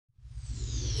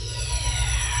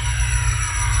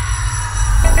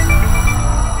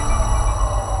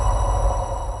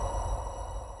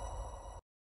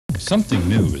Something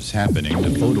new is happening to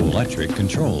photoelectric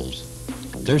controls.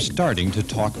 They're starting to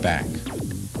talk back,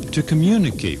 to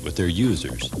communicate with their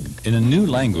users in a new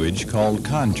language called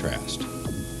contrast.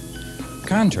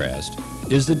 Contrast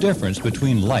is the difference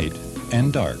between light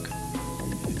and dark.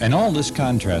 And all this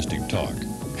contrasting talk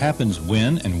happens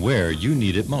when and where you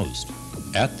need it most,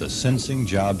 at the sensing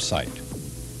job site.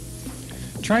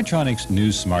 Tri-Tronics' new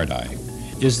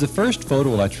Smarteye is the first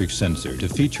photoelectric sensor to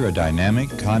feature a dynamic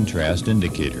contrast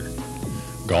indicator.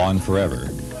 Gone forever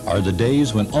are the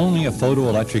days when only a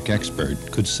photoelectric expert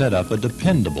could set up a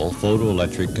dependable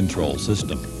photoelectric control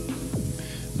system.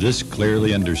 This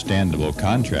clearly understandable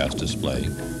contrast display,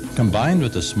 combined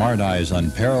with the Smarteye's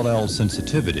unparalleled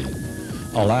sensitivity,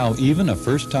 allow even a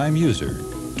first-time user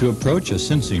to approach a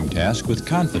sensing task with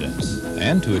confidence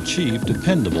and to achieve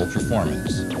dependable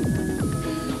performance.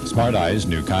 Smarteye's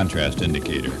new contrast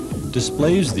indicator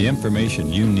displays the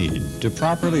information you need to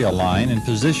properly align and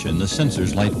position the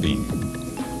sensor's light beam.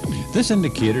 This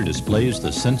indicator displays the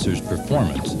sensor's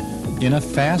performance in a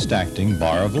fast-acting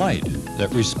bar of light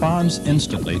that responds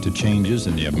instantly to changes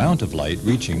in the amount of light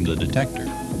reaching the detector.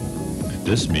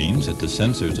 This means that the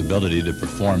sensor's ability to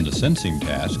perform the sensing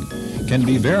task can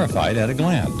be verified at a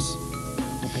glance.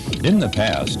 In the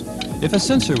past, if a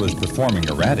sensor was performing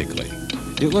erratically,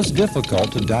 it was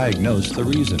difficult to diagnose the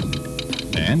reason.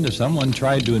 And if someone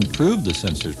tried to improve the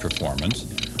sensor's performance,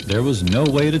 there was no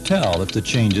way to tell if the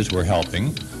changes were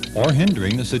helping or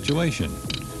hindering the situation.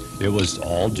 It was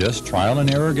all just trial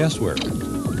and error guesswork.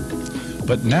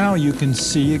 But now you can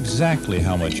see exactly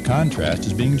how much contrast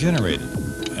is being generated,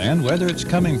 and whether it's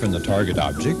coming from the target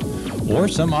object or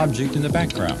some object in the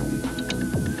background.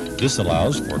 This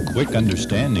allows for quick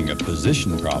understanding of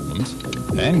position problems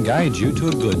and guides you to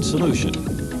a good solution.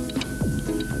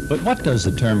 But what does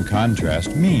the term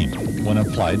contrast mean when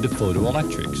applied to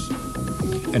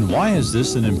photoelectrics? And why is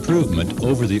this an improvement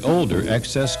over the older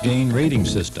excess gain rating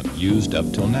system used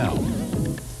up till now?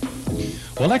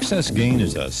 Well, excess gain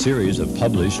is a series of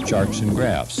published charts and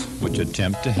graphs which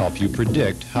attempt to help you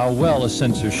predict how well a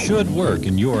sensor should work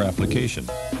in your application.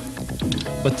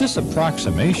 But this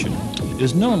approximation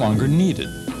is no longer needed,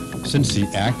 since the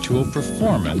actual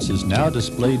performance is now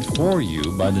displayed for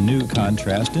you by the new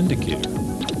contrast indicator.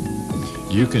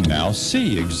 You can now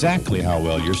see exactly how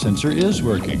well your sensor is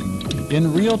working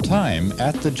in real time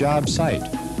at the job site,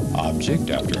 object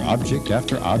after object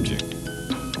after object.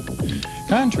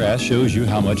 Contrast shows you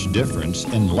how much difference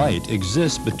in light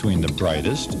exists between the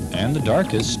brightest and the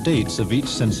darkest states of each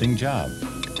sensing job.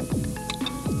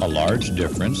 A large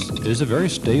difference is a very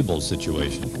stable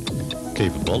situation,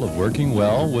 capable of working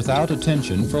well without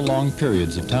attention for long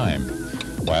periods of time,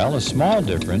 while a small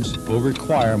difference will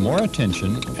require more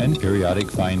attention and periodic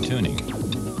fine-tuning.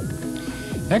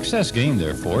 Excess gain,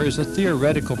 therefore, is a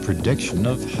theoretical prediction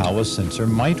of how a sensor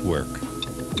might work,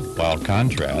 while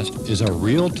contrast is a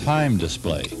real-time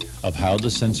display of how the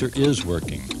sensor is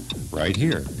working, right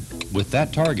here, with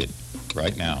that target,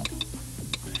 right now.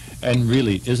 And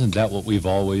really, isn't that what we've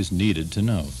always needed to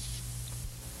know?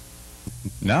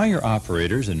 Now your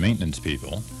operators and maintenance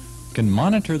people can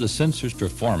monitor the sensor's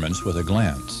performance with a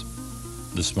glance.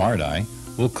 The Smarteye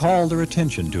will call their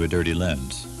attention to a dirty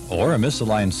lens, or a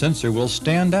misaligned sensor will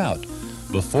stand out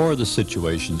before the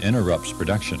situation interrupts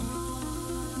production.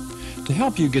 To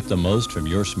help you get the most from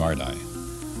your Smarteye,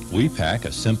 we pack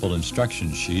a simple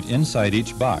instruction sheet inside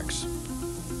each box.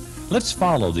 Let's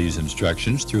follow these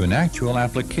instructions through an actual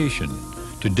application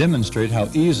to demonstrate how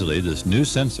easily this new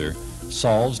sensor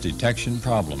solves detection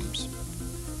problems.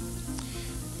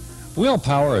 We'll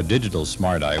power a digital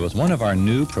Smarteye with one of our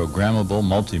new programmable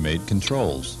multimate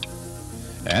controls,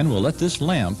 and we'll let this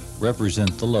lamp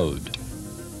represent the load.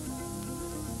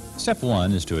 Step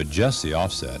 1 is to adjust the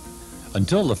offset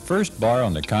until the first bar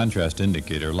on the contrast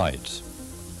indicator lights.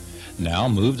 Now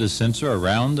move the sensor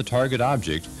around the target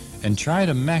object and try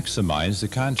to maximize the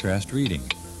contrast reading.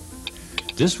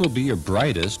 This will be your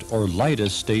brightest or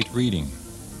lightest state reading.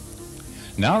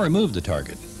 Now remove the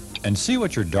target and see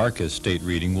what your darkest state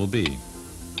reading will be.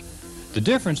 The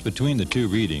difference between the two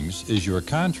readings is your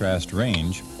contrast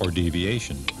range or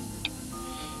deviation.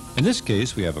 In this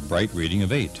case, we have a bright reading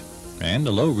of 8 and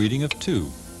a low reading of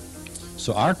 2.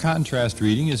 So our contrast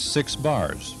reading is 6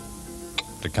 bars.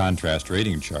 The contrast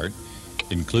rating chart,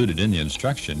 included in the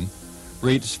instruction,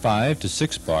 rates 5 to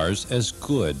 6 bars as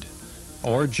good,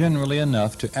 or generally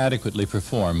enough to adequately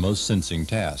perform most sensing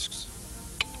tasks.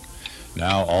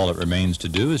 Now all it remains to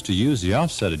do is to use the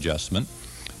offset adjustment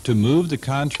to move the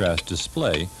contrast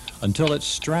display until it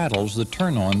straddles the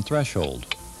turn-on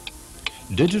threshold.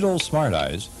 Digital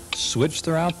Smarteyes switch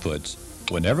their outputs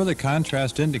whenever the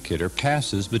contrast indicator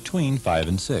passes between 5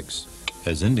 and 6,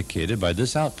 as indicated by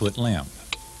this output lamp.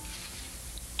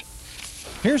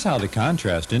 Here's how the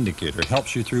contrast indicator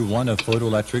helps you through one of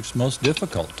photoelectric's most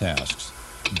difficult tasks,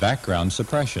 background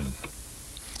suppression.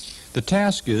 The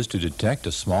task is to detect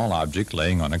a small object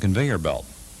laying on a conveyor belt.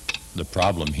 The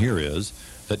problem here is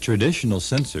that traditional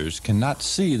sensors cannot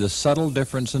see the subtle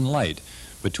difference in light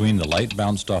between the light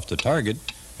bounced off the target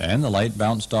and the light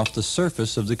bounced off the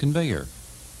surface of the conveyor.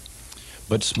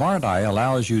 But Smarteye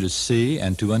allows you to see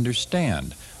and to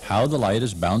understand how the light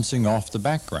is bouncing off the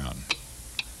background.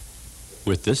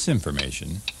 With this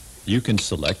information, you can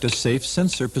select a safe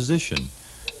sensor position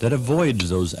that avoids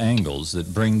those angles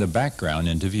that bring the background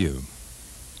into view.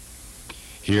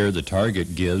 Here, the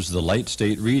target gives the light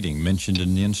state reading mentioned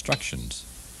in the instructions.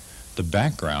 The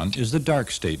background is the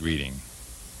dark state reading.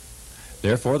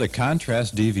 Therefore, the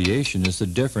contrast deviation is the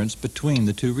difference between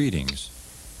the two readings.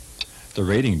 The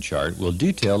rating chart will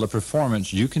detail the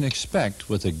performance you can expect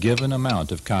with a given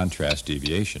amount of contrast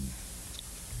deviation.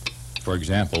 For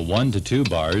example, 1 to 2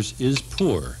 bars is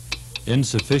poor,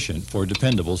 insufficient for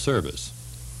dependable service.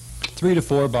 3 to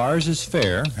 4 bars is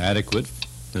fair, adequate,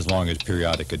 as long as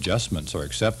periodic adjustments are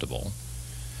acceptable.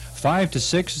 5 to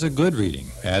 6 is a good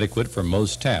reading, adequate for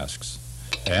most tasks.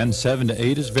 And 7 to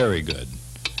 8 is very good.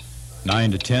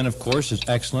 9 to 10, of course, is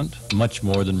excellent, much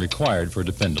more than required for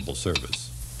dependable service.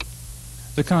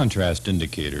 The contrast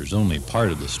indicator is only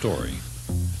part of the story.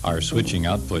 Our switching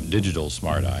output digital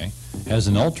Smarteye has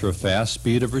an ultra-fast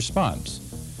speed of response,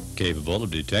 capable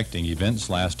of detecting events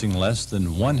lasting less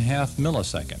than 1/2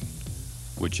 millisecond,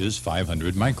 which is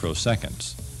 500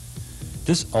 microseconds.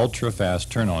 This ultra-fast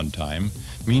turn-on time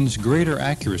means greater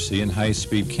accuracy in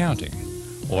high-speed counting,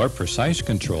 or precise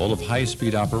control of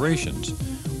high-speed operations,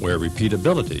 where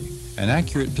repeatability and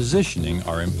accurate positioning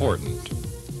are important.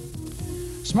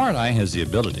 Smarteye has the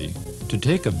ability to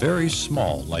take a very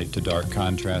small light-to-dark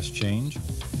contrast change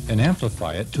and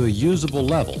amplify it to a usable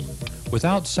level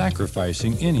without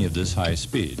sacrificing any of this high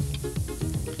speed.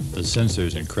 The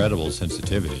sensor's incredible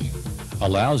sensitivity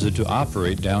allows it to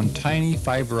operate down tiny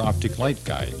fiber-optic light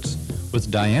guides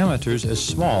with diameters as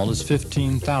small as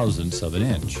 15 thousandths of an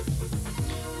inch.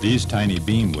 These tiny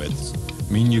beam widths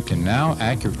mean you can now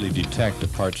accurately detect a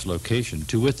part's location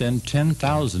to within 10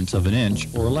 thousandths of an inch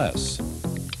or less.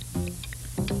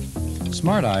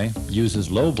 Smarteye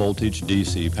uses low-voltage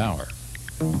DC power.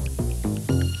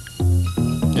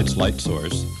 Its light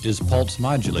source is pulse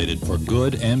modulated for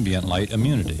good ambient light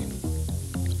immunity.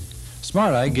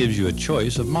 Smarteye gives you a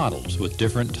choice of models with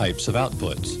different types of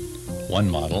outputs. One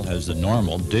model has the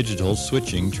normal digital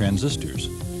switching transistors.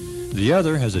 The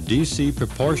other has a DC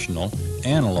proportional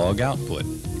analog output.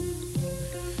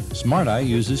 Smarteye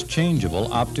uses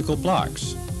changeable optical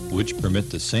blocks, which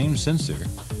permit the same sensor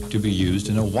to be used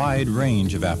in a wide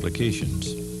range of applications.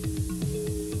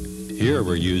 Here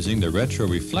we're using the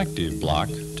retroreflective block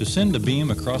to send a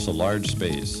beam across a large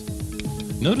space.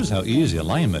 Notice how easy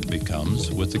alignment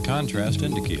becomes with the contrast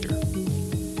indicator.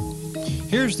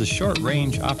 Here's the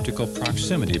short-range optical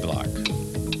proximity block.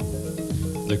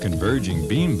 The converging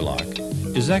beam block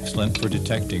is excellent for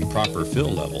detecting proper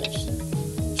fill levels,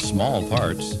 small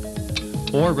parts,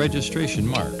 or registration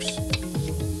marks.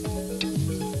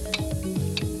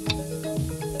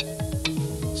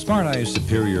 Smarteye's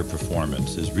superior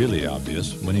performance is really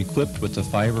obvious when equipped with the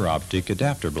fiber-optic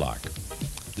adapter block.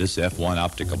 This F1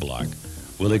 optical block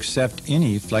will accept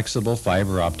any flexible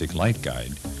fiber-optic light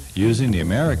guide using the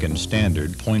American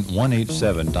standard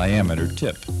 .187 diameter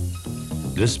tip.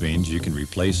 This means you can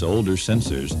replace older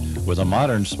sensors with a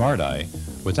modern Smarteye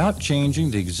without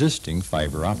changing the existing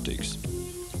fiber optics.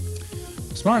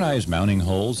 Smarteye's mounting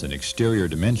holes and exterior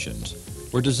dimensions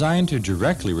were designed to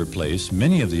directly replace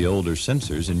many of the older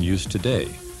sensors in use today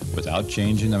without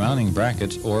changing the mounting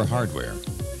brackets or hardware.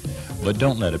 But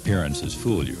don't let appearances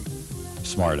fool you.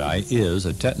 Smarteye is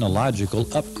a technological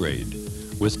upgrade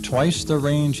with twice the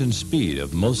range and speed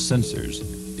of most sensors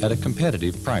at a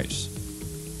competitive price.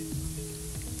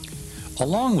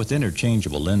 Along with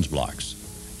interchangeable lens blocks,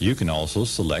 you can also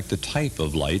select the type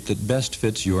of light that best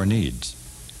fits your needs.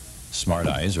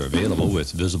 Smarteyes are available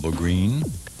with visible green,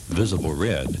 visible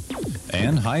red,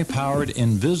 and high-powered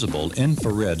invisible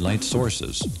infrared light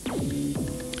sources.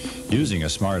 Using a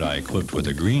Smarteye equipped with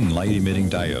a green light-emitting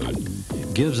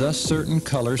diode gives us certain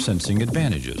color sensing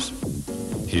advantages.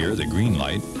 Here, the green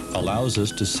light allows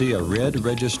us to see a red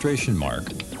registration mark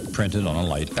printed on a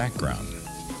light background.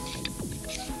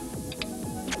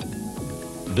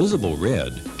 Visible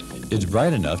red is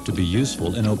bright enough to be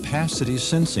useful in opacity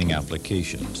sensing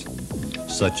applications,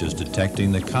 such as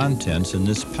detecting the contents in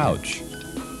this pouch.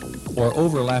 or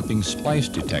overlapping splice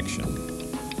detection,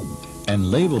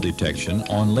 and label detection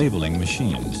on labeling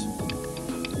machines.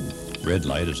 Red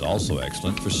light is also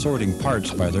excellent for sorting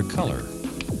parts by their color,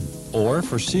 or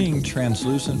for seeing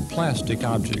translucent plastic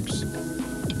objects.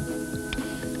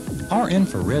 Our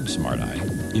infrared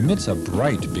Smarteye emits a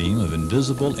bright beam of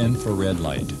invisible infrared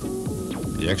light.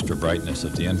 The extra brightness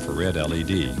of the infrared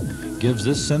LED gives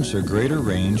this sensor greater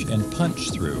range and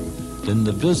punch through than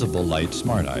the visible light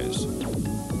Smarteyes.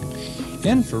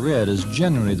 Infrared is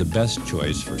generally the best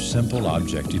choice for simple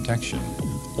object detection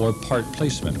or part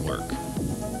placement work.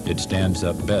 It stands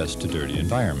up best to dirty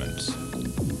environments.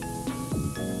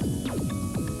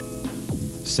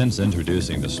 Since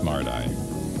introducing the Smarteye,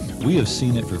 we have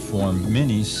seen it perform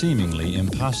many seemingly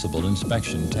impossible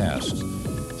inspection tasks,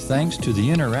 thanks to the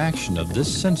interaction of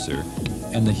this sensor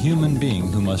and the human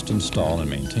being who must install and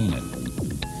maintain it.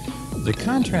 The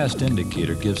contrast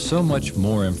indicator gives so much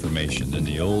more information than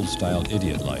the old-style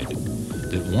idiot light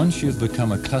that once you've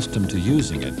become accustomed to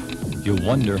using it, you'll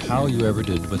wonder how you ever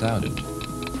did without it.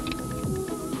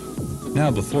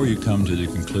 Now, before you come to the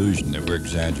conclusion that we're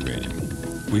exaggerating,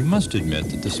 we must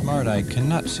admit that the Smarteye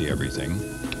cannot see everything.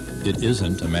 It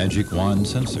isn't a magic wand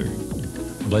sensor,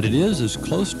 but it is as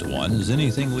close to one as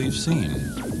anything we've seen.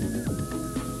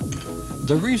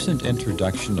 The recent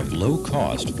introduction of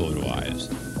low-cost photo eyes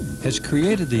has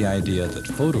created the idea that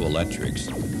photoelectrics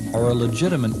are a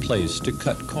legitimate place to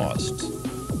cut costs.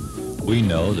 We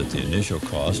know that the initial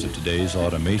cost of today's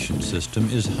automation system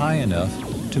is high enough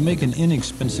to make an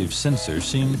inexpensive sensor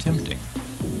seem tempting.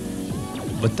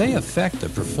 But they affect the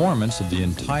performance of the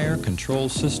entire control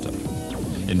system.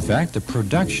 In fact, the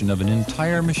production of an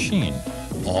entire machine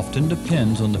often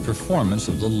depends on the performance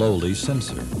of the lowly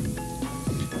sensor.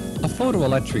 A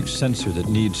photoelectric sensor that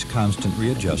needs constant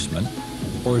readjustment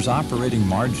or is operating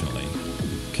marginally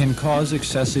can cause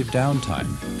excessive downtime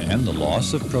and the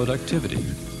loss of productivity.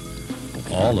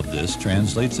 All of this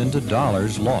translates into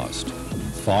dollars lost,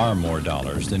 far more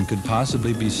dollars than could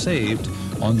possibly be saved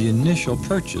on the initial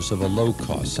purchase of a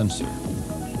low-cost sensor.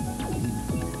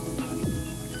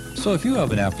 So if you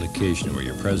have an application where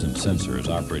your present sensor is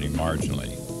operating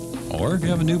marginally, or if you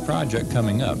have a new project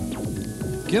coming up,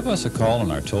 give us a call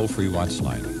on our toll-free Watts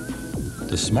line.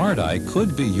 The Smarteye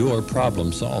could be your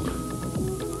problem solver,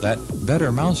 that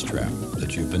better mousetrap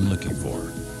that you've been looking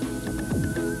for.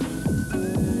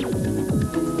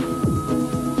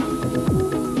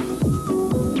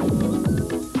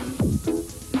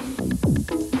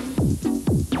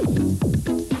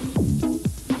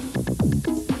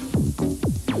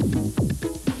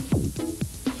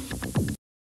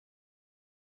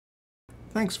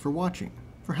 Thanks for watching.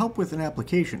 For help with an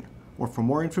application or for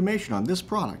more information on this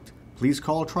product, please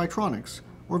call Tri-Tronics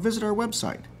or visit our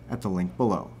website at the link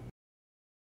below.